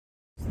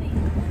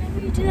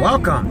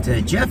Welcome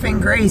to Jeff and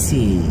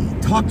Gracie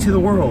talk to the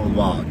world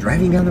while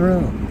driving down the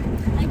road.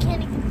 I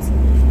can't even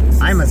see.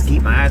 I must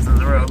keep my eyes on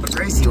the road, but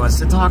Gracie wants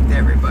to talk to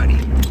everybody.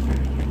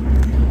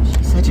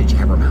 She's such a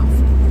jabbermouth.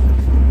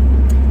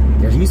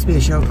 There used to be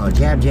a show called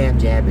Jab, Jab,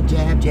 Jab, and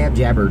Jab, Jab,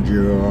 Jabber,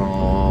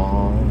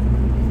 Jaw.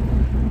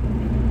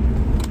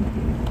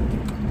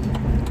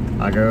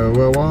 I go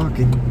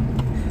a-walking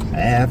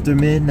after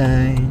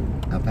midnight,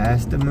 out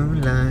past the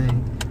moonlight,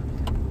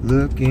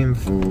 looking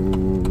for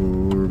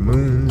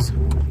moons.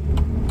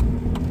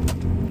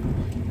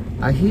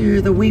 I hear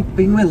the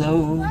weeping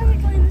willow. Why are we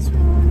going this way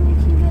when we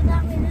can go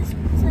that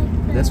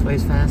way? This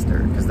way's faster,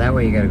 because that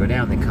way you gotta go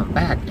down, then come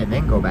back, and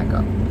then go back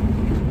up.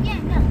 Yeah,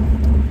 no.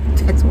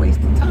 That's a waste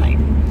of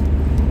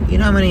time. You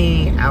know how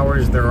many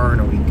hours there are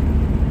in a week?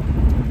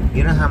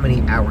 You know how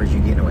many hours you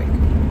get in a week?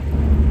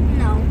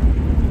 No.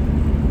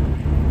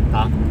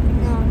 Huh?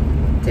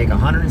 No. Take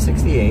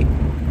 168,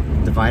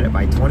 divide it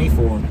by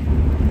 24.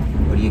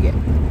 What do you get?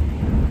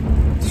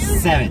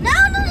 7. No.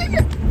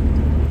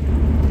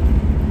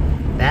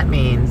 That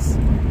means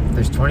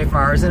there's 24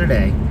 hours in a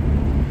day.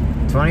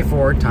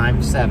 24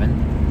 times 7,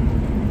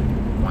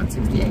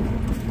 168.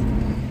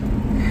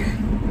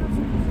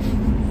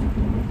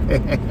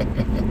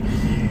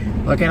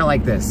 Look at it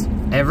like this.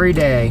 Every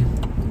day,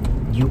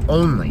 you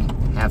only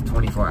have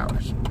 24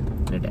 hours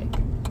in a day.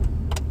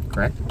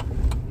 Correct?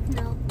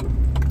 No.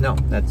 No,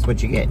 that's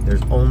what you get.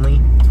 There's only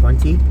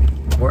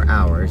 24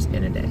 hours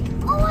in a day.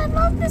 Oh, I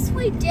love this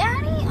way,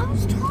 Daddy. I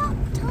was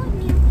talking.